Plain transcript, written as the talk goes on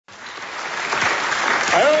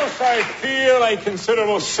course, I feel a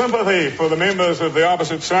considerable sympathy for the members of the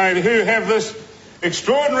opposite side who have this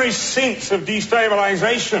extraordinary sense of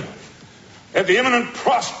destabilization at the imminent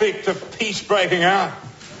prospect of peace breaking out.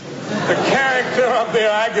 The character of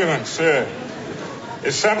their arguments, sir,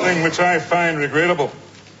 is something which I find regrettable.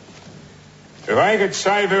 If I could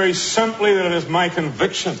say very simply that it is my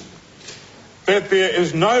conviction that there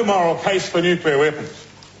is no moral case for nuclear weapons,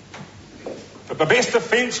 that the best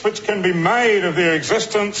defense which can be made of their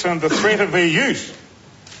existence and the threat of their use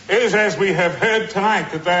is, as we have heard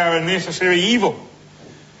tonight, that they are a necessary evil,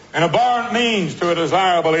 an abhorrent means to a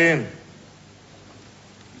desirable end.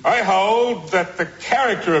 I hold that the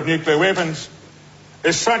character of nuclear weapons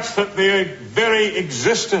is such that their very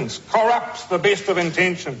existence corrupts the best of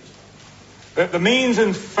intentions, that the means,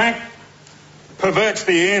 in fact, perverts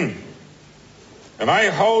the end. And I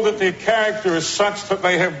hold that their character is such that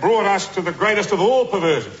they have brought us to the greatest of all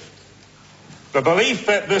perversions, the belief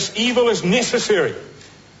that this evil is necessary,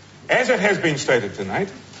 as it has been stated tonight,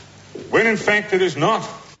 when in fact it is not.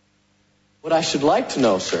 What I should like to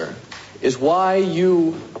know, sir, is why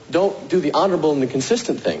you don't do the honorable and the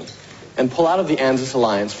consistent thing and pull out of the ANZUS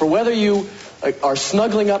alliance, for whether you are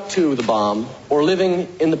snuggling up to the bomb or living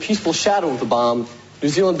in the peaceful shadow of the bomb, New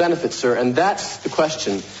Zealand benefits, sir, and that's the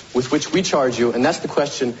question with which we charge you, and that's the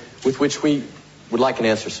question with which we would like an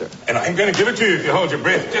answer, sir. And I'm going to give it to you if you hold your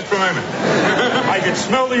breath, just for a moment. I can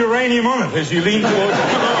smell the uranium on it as you lean towards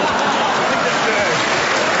it.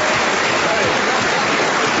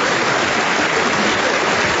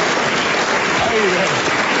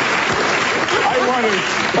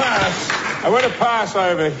 I want to pass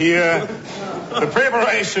over here the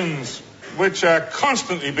preparations which are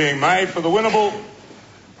constantly being made for the winnable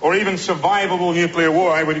or even survivable nuclear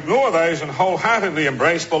war. I would ignore those and wholeheartedly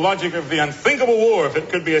embrace the logic of the unthinkable war if it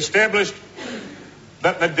could be established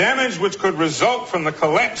that the damage which could result from the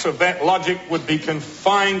collapse of that logic would be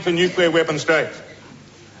confined to nuclear weapon states.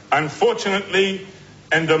 Unfortunately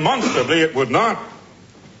and demonstrably it would not.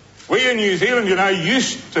 We in New Zealand,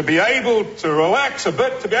 used to be able to relax a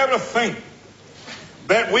bit, to be able to think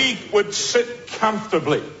that we would sit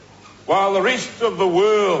comfortably while the rest of the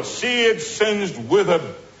world, seared, singed, withered,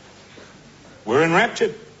 were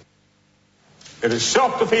enraptured. It is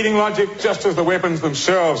self-defeating logic, just as the weapons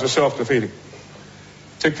themselves are self-defeating.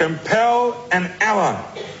 To compel an ally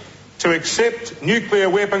to accept nuclear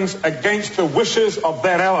weapons against the wishes of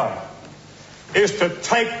that ally is to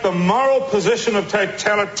take the moral position of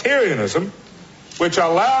totalitarianism, which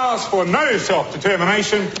allows for no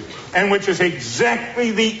self-determination and which is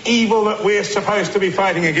exactly the evil that we're supposed to be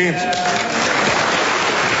fighting against.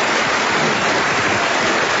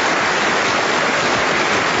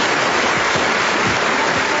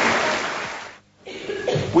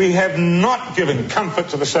 We have not given comfort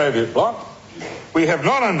to the Soviet bloc. We have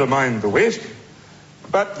not undermined the West.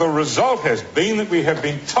 But the result has been that we have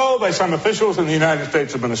been told by some officials in the United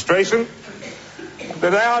States administration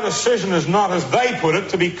that our decision is not, as they put it,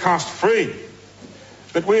 to be cost-free.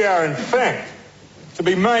 That we are, in fact, to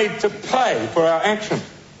be made to pay for our actions.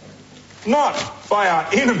 Not by our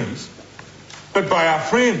enemies, but by our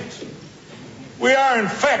friends. We are, in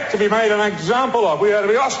fact, to be made an example of. We are to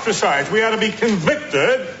be ostracized. We are to be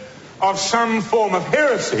convicted of some form of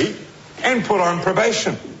heresy and put on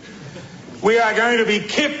probation. We are going to be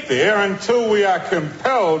kept there until we are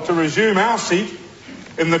compelled to resume our seat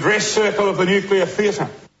in the dress circle of the nuclear theatre.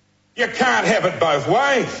 You can't have it both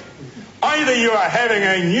ways. Either you are having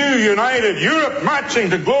a new united Europe marching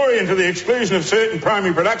to glory and to the exclusion of certain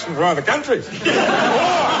primary production from other countries, or you've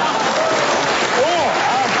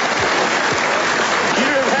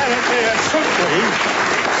had it there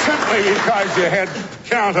simply because you had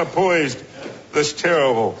counterpoised this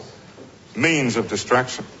terrible means of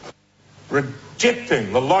destruction.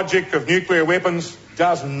 Rejecting the logic of nuclear weapons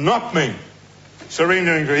does not mean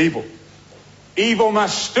surrendering to evil. Evil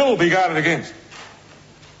must still be guarded against.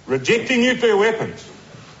 Rejecting nuclear weapons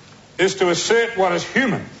is to assert what is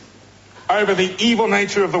human over the evil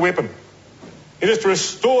nature of the weapon. It is to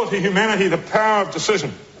restore to humanity the power of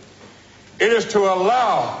decision. It is to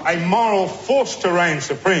allow a moral force to reign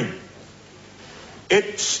supreme.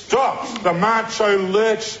 It stops the macho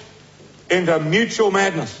lurch into mutual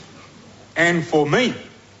madness. And for me,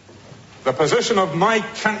 the position of my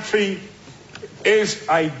country is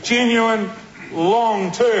a genuine,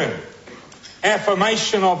 long-term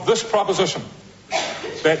affirmation of this proposition,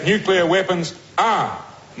 that nuclear weapons are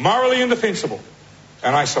morally indefensible,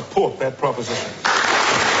 and I support that proposition.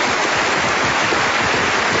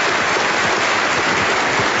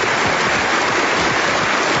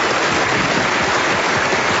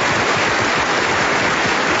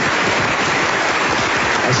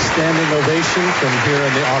 A standing ovation from here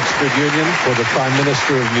in the Oxford Union for the Prime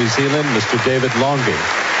Minister of New Zealand, Mr. David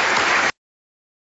Longhi.